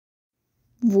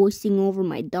Voicing over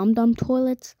my dum-dum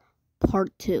toilets,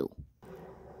 part 2.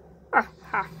 Ha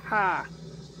ha ha.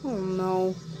 Oh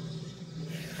no.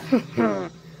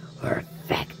 We're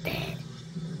affected.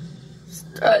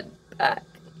 Stand back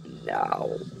now.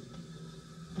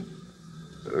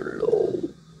 Hello.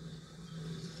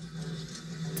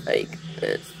 Take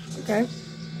this. Okay.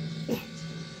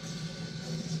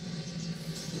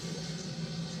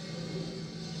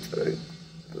 Take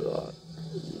that.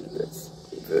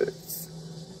 This.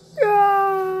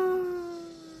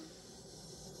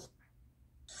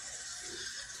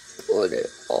 Put it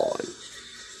on.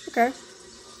 Okay.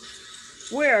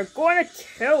 We're going to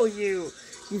kill you,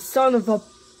 you son of a...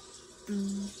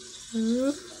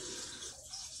 You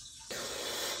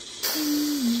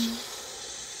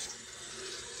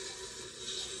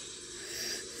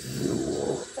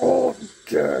are all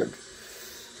dead.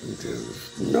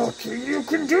 There's nothing you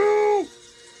can do.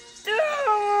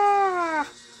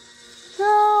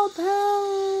 Help,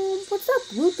 help. What's that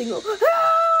blue thing?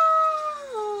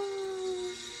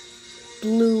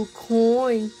 Blue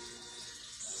coin.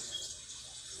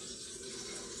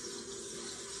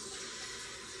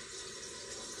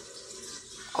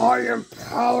 I am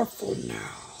powerful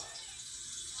now.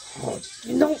 Oh,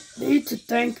 you don't need to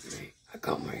thank me. I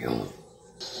got my own.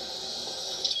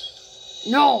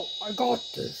 No, I got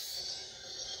this.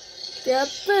 Get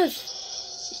this.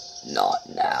 Not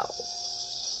now.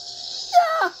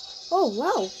 Yeah. Oh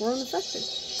wow, we're unaffected.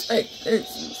 Take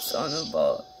this, you son of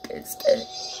a biscuit.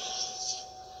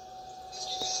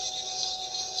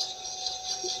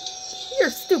 You're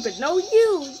stupid. No,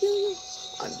 you.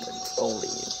 I'm controlling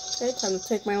you. Okay, time to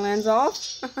take my lens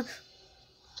off.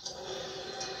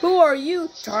 Who are you?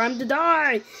 Time to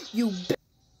die, you b-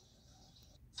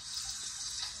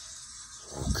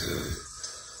 Okay,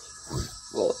 we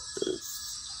got this.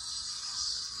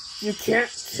 You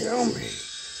can't kill me.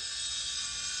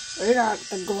 We got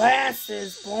the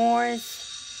glasses, boys.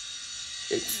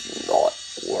 It's not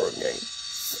working.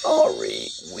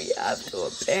 Sorry, we have to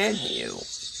abandon you.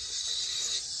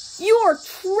 You are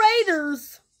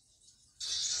traitors!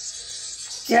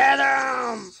 Get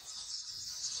 'em!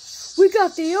 We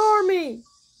got the army!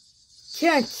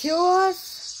 Can't kill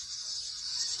us?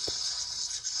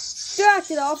 Yeah,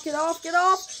 get off!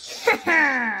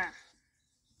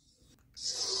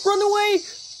 Run away!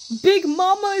 Big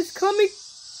Mama is coming!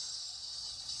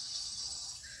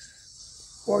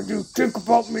 What do you think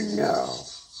about me now?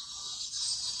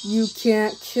 You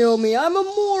can't kill me, I'm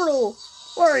immortal!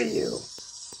 Where are you?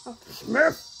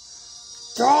 Smith?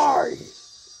 Die!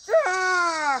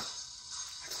 Ah! I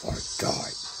want to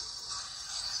die.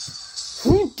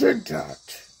 Who did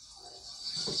that?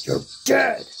 You're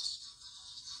dead.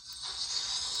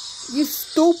 You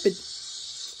stupid.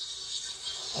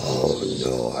 Oh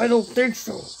no, I don't think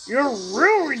so. You're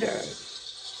really dead.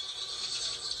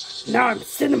 Now I'm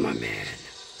Cinema Man.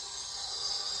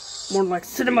 More like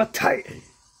Cinema Titan.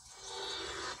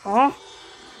 Huh?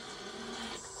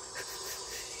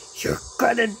 You're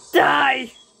gonna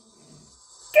die!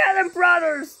 Get him,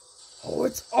 brothers! Oh,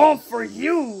 it's all for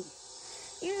you!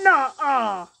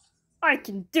 Nuh-uh! I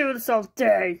can do this all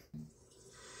day!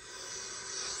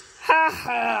 Ha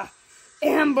ha!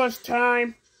 Ambush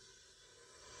time!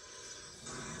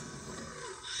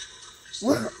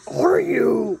 Where are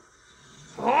you?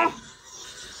 Huh?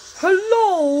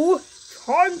 Hello!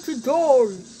 Time to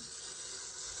die!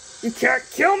 You can't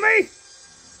kill me?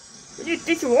 Who do you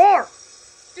think you are?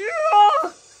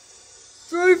 Yeah!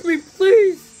 Save me,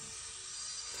 please!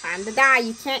 Time to die.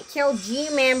 You can't kill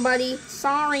G-Man, buddy.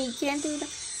 Sorry, you can't do that.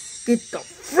 Get the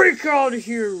freak out of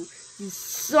here, you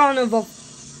son of a...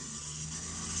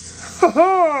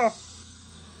 Ha-ha!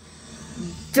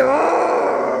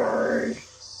 Die!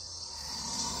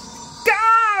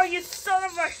 Go, you son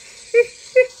of a...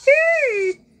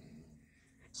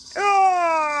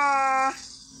 Ah!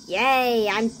 Yay,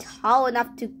 I'm tall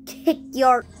enough to kick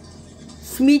your...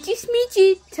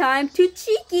 Smeechy, time to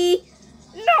cheeky.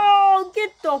 No,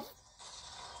 get the...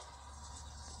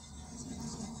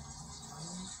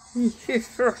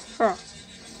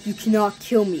 You cannot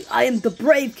kill me. I am the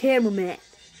brave cameraman.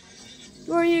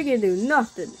 What are you gonna do?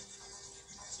 Nothing.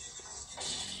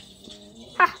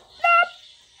 Ha!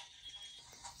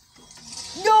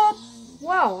 Nope! Nope!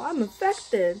 Wow, I'm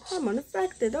affected. I'm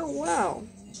unaffected. Oh, wow.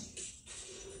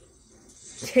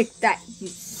 Take that, you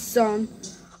son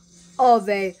of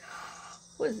a...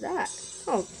 What is that?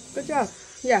 Oh, good job.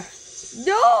 Yeah.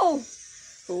 No!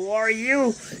 Who are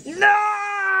you?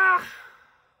 No!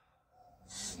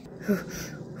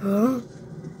 Huh?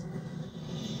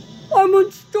 I'm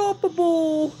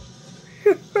unstoppable!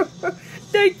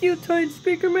 Thank you, Titan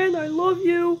Speaker Man. I love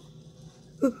you.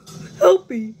 Help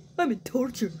me! I'm in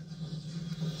torture.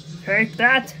 Take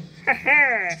that!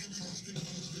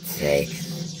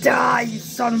 Die, you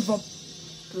son of a...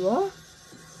 What?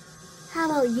 How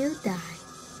about you die?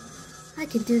 I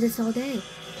can do this all day.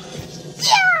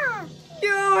 Yeah!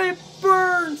 Yeah, it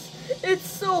burns! It's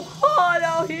so hot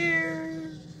out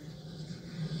here!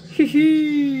 Hee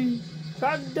hee!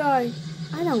 Time to die.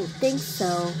 I don't think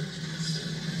so.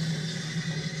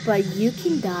 But you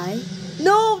can die.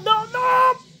 No, no,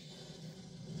 no!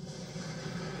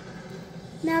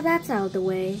 Now that's out of the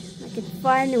way. I can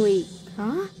finally...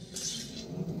 Huh?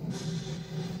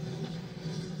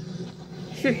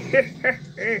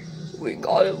 We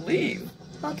gotta leave.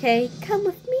 Okay, come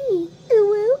with me.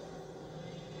 Ooh.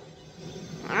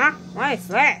 Huh? What is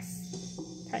this?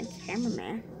 Hey,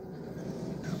 cameraman.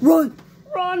 Run!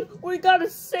 Run! We gotta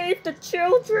save the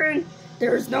children!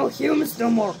 There's no humans no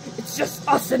more. It's just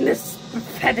us in this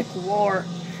pathetic war.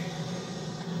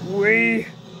 We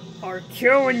are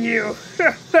killing you.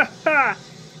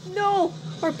 No!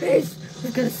 Our base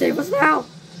is gonna save us now.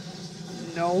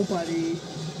 Nobody.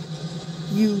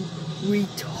 You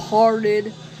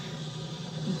retarded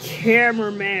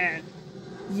cameraman.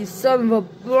 You son of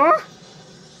a...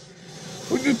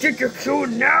 Who do you think you're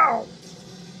killing now?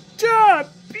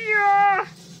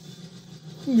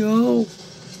 No.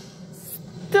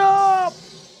 Stop!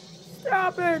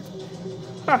 Stop it!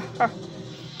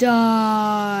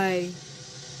 Die!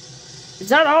 Is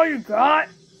that all you got?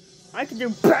 I can do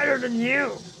better than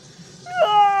you!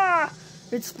 Ah!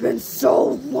 It's been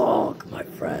so long, my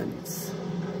friends.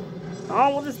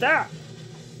 Oh, what is that?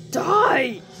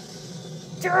 Die!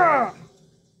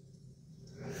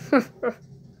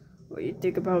 What do you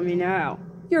think about me now?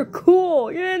 You're cool!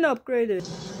 And upgraded!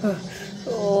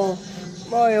 Oh,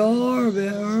 my arm,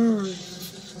 it hurts.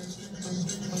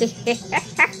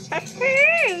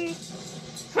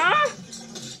 Huh?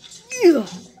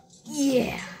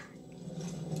 Yeah.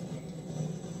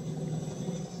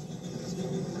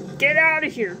 Get out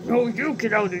of here! No, you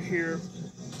get out of here!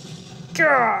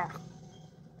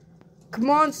 Come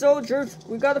on, soldiers!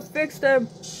 We gotta fix them!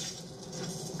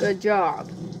 Good job.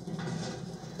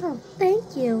 Oh,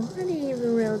 thank you. I didn't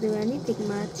even really do anything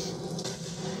much.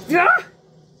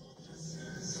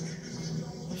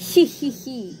 Hee hee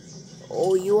hee.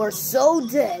 Oh, you are so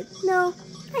dead. No,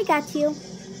 I got you.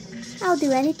 I'll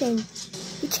do anything.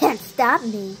 You can't stop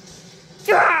me.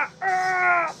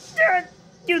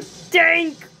 You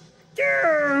stink!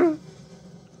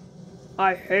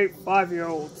 I hate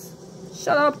 5-year-olds.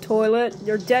 Shut up, toilet.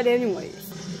 You're dead anyways.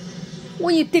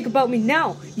 What do you think about me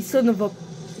now, you son of a...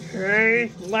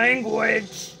 Hey,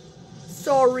 language.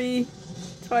 Sorry,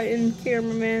 Titan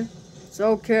cameraman. It's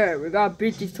okay. We gotta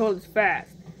beat these toilets fast.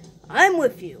 I'm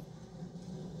with you.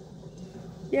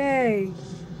 Yay.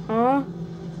 Huh?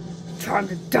 Time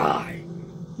to die.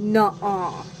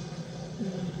 Nuh-uh.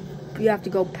 You have to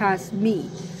go past me.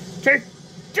 Take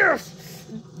this!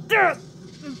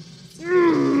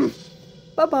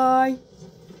 Bye-bye.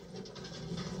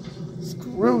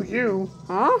 Screw you.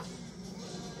 Huh?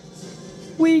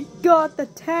 We got the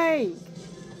tank.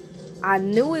 I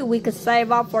knew it. We could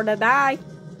save up for the day.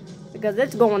 Because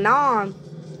it's going on.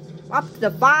 Up to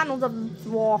the finals of this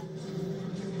war.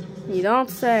 You don't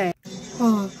say.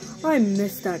 Oh, I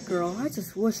miss that girl. I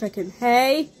just wish I could.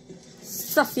 Hey,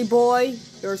 sussy boy,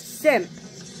 you're a simp.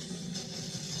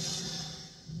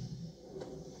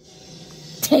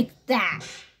 Take that.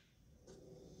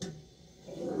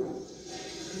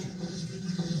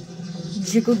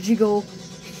 Jiggle, jiggle.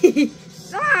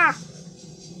 Ah!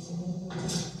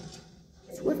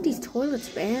 What's with these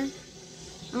toilets, man?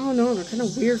 I don't know. They're kind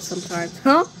of weird sometimes.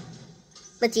 Huh?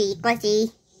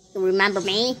 Glitchy, you remember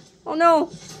me? Oh no.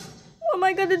 What am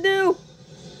I gonna do?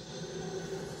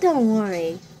 Don't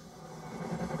worry.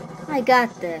 I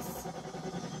got this.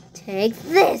 Take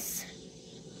this.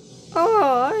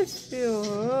 Oh, I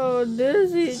feel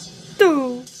dizzy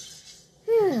too.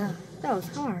 Yeah, that was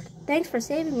hard. Thanks for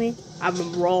saving me. I'm a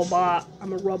robot.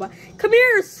 Come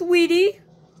here, sweetie.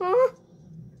 Huh?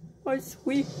 My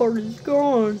sweetheart is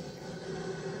gone.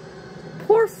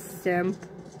 Poor simp.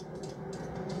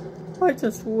 I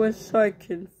just wish I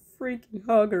could freaking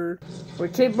hug her. We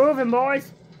keep moving,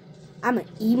 boys. I'm an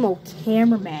emo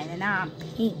cameraman and I'm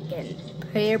pink and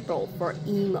purple for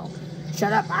emo.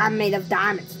 Shut up, I'm made of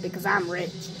diamonds because I'm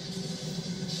rich.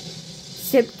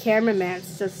 Simp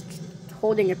cameraman's just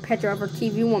holding a picture of her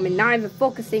TV woman, not even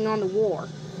focusing on the war.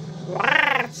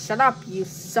 Shut up, you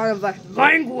son of a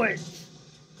language.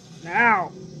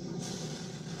 Now.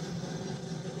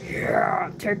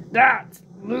 Yeah, take that,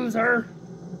 loser.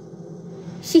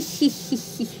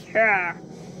 Yeah,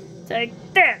 take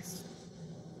this,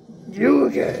 You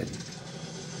again.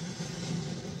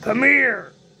 Come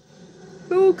here.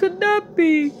 Who could that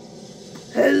be?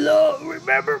 Hello,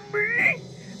 remember me?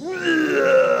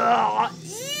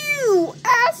 Ew!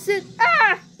 Acid!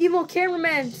 Ah! Emo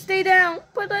cameraman, stay down!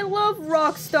 But I love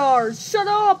rock stars! Shut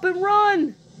up and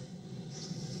run!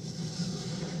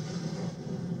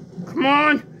 Come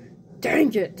on!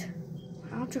 Dang it!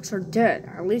 Objects are dead.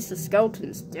 At least the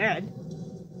skeleton's dead.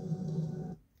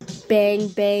 Bang,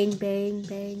 bang, bang,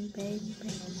 bang, bang,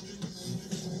 bang.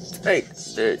 Take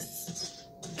this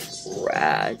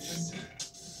trash.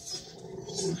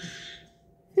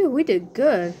 Phew, we did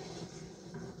good.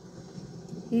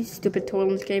 These stupid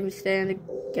toilets can't even stand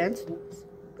against us.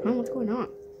 Huh? What's going on?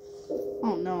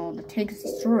 Oh no, the tank is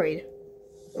destroyed.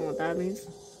 I don't know what that means.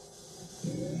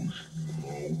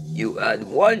 You had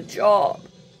one job.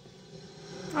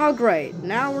 Oh great,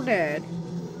 now we're dead.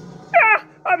 Ah!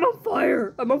 I'm on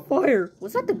fire! I'm on fire!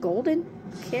 Was that the golden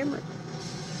camera?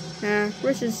 Nah,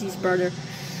 where's his brother?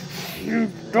 You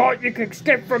thought you could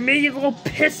escape from me, you little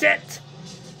pissant?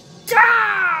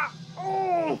 Ah!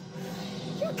 Oh!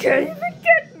 You can't even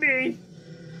get me!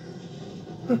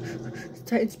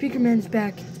 Titan Speaker Man's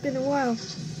back. It's been a while.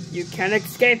 You can't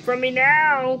escape from me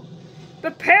now!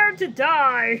 Prepare to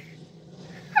die!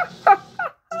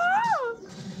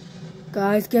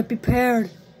 Guys, get prepared.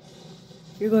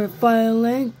 You're gonna fight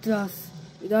length us.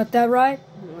 You got that right?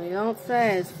 Well, you don't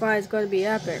say. This fight's gonna be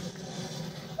epic.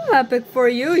 Epic for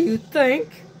you, you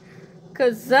think?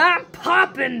 'Cause I'm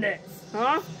popping this,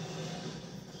 huh?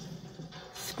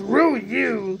 Screw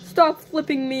you! Stop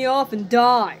flipping me off and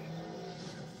die.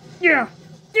 Yeah!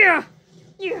 Yeah!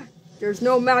 Yeah! There's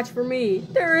no match for me.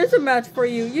 There is a match for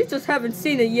you. You just haven't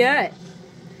seen it yet.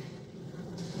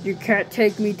 You can't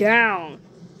take me down.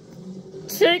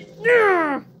 Stay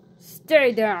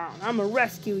down. I'ma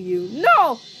rescue you.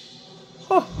 No!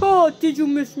 Ho ho! Did you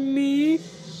miss me?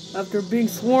 After being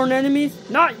sworn enemies?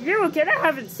 Not you again! I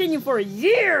haven't seen you for a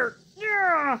year!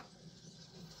 Yeah!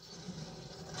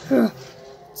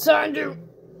 Sandu!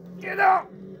 Get up!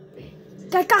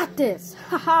 I got this!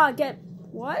 Haha, get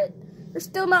what? You're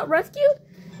still not rescued?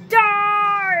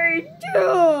 Die!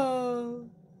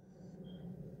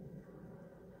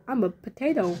 I'm a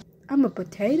potato. I'm a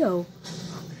potato.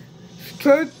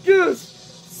 Take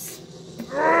this!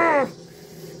 Burn!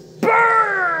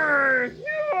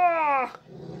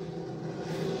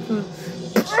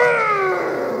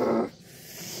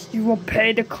 You will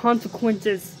pay the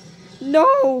consequences.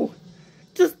 No!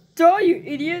 Just die, you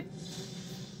idiot!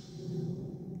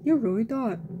 You really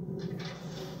died.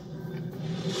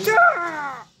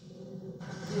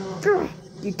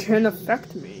 You can't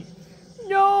affect me.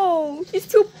 No! He's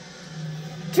too...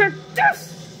 Take this!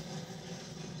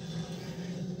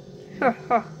 Ha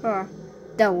ha ha.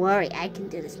 Don't worry, I can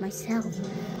do this myself.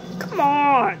 Come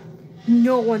on!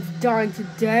 No one's dying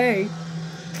today.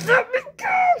 Let me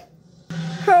go!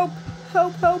 Help!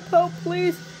 Help, help, help,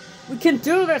 please! We can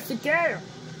do this together!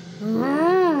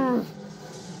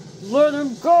 Let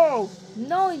him go!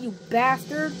 No, you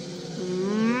bastard!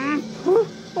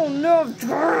 Oh no!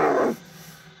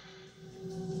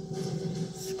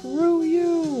 Screw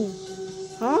you!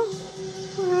 Huh?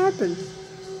 What happened?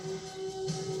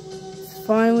 It's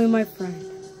finally my friend.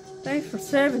 Thanks for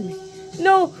saving me.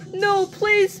 No! No,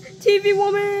 please! TV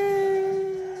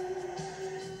woman!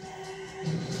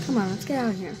 Come on, let's get out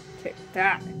of here. Take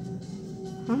that.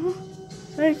 Huh?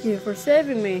 Thank you for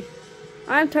saving me.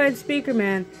 I'm Titan Speaker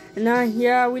Man, and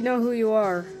yeah, we know who you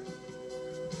are.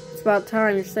 It's about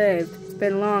time you're saved. It's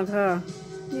been long, huh?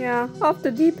 Yeah, off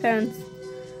the deep ends.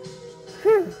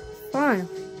 Whew, fine.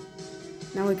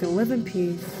 Now we can live in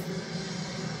peace.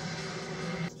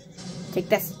 Take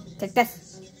this. Take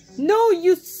this. No,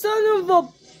 you son of a...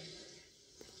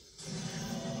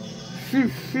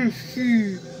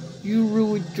 You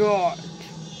really died.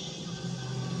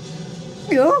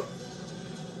 Yeah?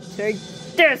 Take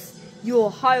this, you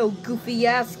Ohio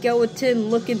goofy-ass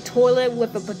skeleton-looking toilet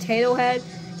with a potato head.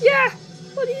 Yeah,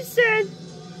 what you said.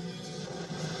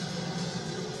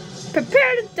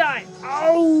 Prepare to die.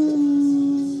 Oh!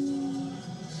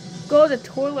 Go to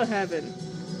toilet heaven.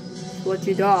 What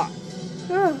you got?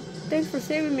 Oh, thanks for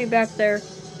saving me back there.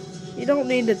 You don't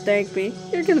need to thank me.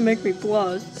 You're gonna make me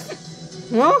blush.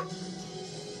 Huh?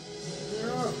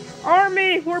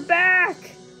 Army, we're back!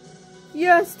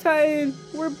 Yes, Titan,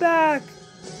 we're back.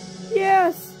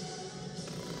 Yes,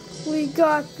 we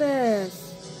got this.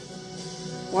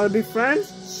 Want to be friends?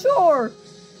 Sure,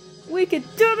 we can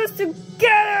do this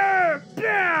together.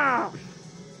 Bam!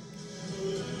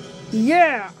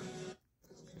 Yeah.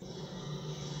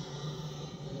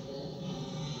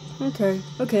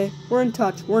 Okay, we're in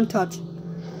touch. We're in touch.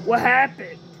 What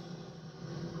happened?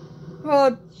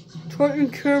 Titan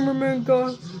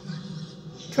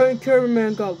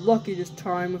cameraman got lucky this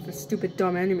time with a stupid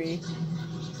dumb enemy.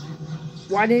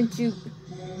 Why didn't you?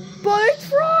 But I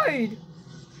tried!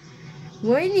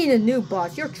 We need a new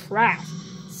boss. You're trash.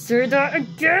 Say that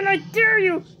again, I dare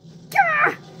you!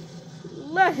 Gah!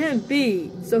 Let him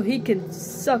be, so he can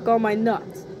suck all my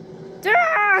nuts.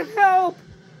 Ah, help!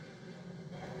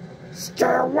 Stay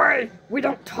away! We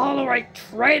don't tolerate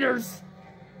traitors!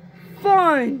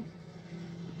 Fine!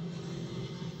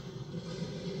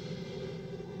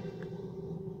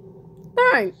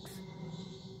 Thanks!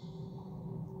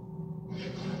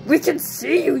 We can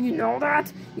see you, you know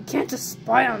that? You can't just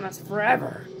spy on us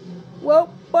forever.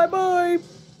 Well, bye-bye!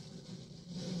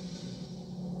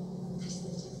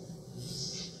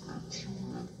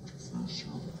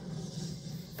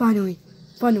 Finally,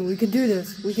 we can do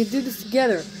this. We can do this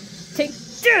together. Take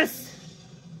this!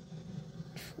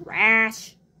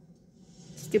 Trash.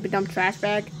 Stupid dumb trash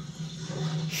bag.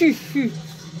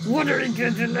 What are you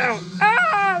gonna do now?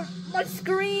 Ah! My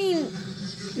screen!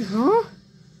 Huh?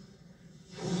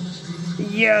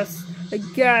 Yes,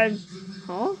 again.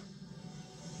 Huh?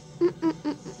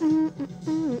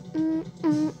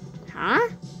 Huh?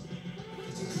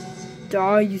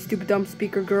 Die, you stupid dumb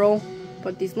speaker girl.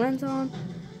 Put these lenses on.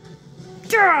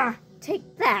 Duh!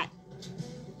 Take that.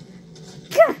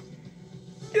 Gah!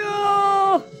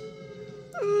 No!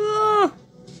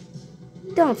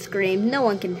 Don't scream. No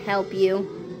one can help you.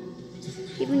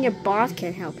 Even your boss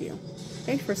can't help you.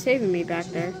 Thanks for saving me back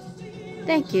there.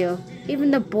 Thank you.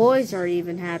 Even the boys are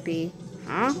even happy.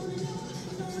 Huh?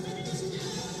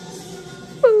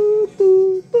 Boo,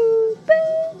 boo, boo,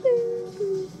 boo, boo,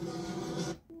 boo.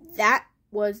 That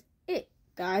was it,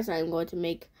 guys. I'm going to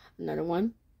make another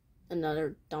one.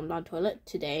 Another Dum Dum Toilet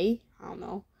today. I don't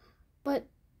know. But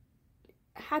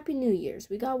Happy New Year's.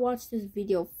 We gotta watch this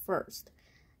video first.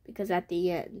 Because at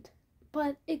the end.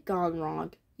 But it gone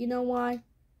wrong. You know why?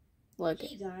 Look.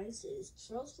 Hey guys, it's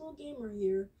Trollsville Gamer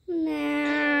here.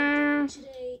 Nah.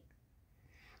 Today,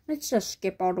 Let's just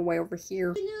skip all the way over here.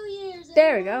 Happy New Year's!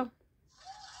 There we go.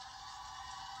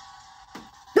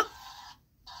 No.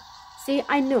 See,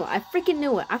 I knew it. I freaking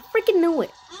knew it. Happy New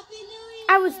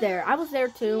Year! I was there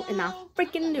too, and I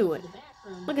freaking knew it.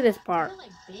 Look at this part.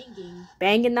 Like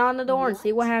Banging on the door and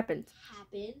see what happens.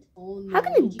 Oh, no. How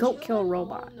can a goat kill a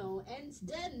robot? Oh, no. N's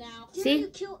dead now. See? You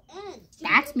kill N.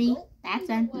 That's me. Goat? That's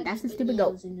N. That's the stupid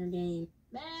goat. In your game.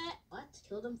 Bat. What?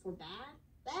 Killed him for bad?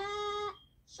 Bat.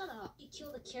 Shut up. You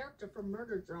killed a character for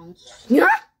murder drone. Yeah.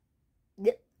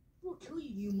 We'll kill you,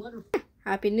 you motherfucker.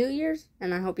 Happy New Year's,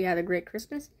 and I hope you had a great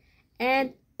Christmas.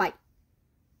 And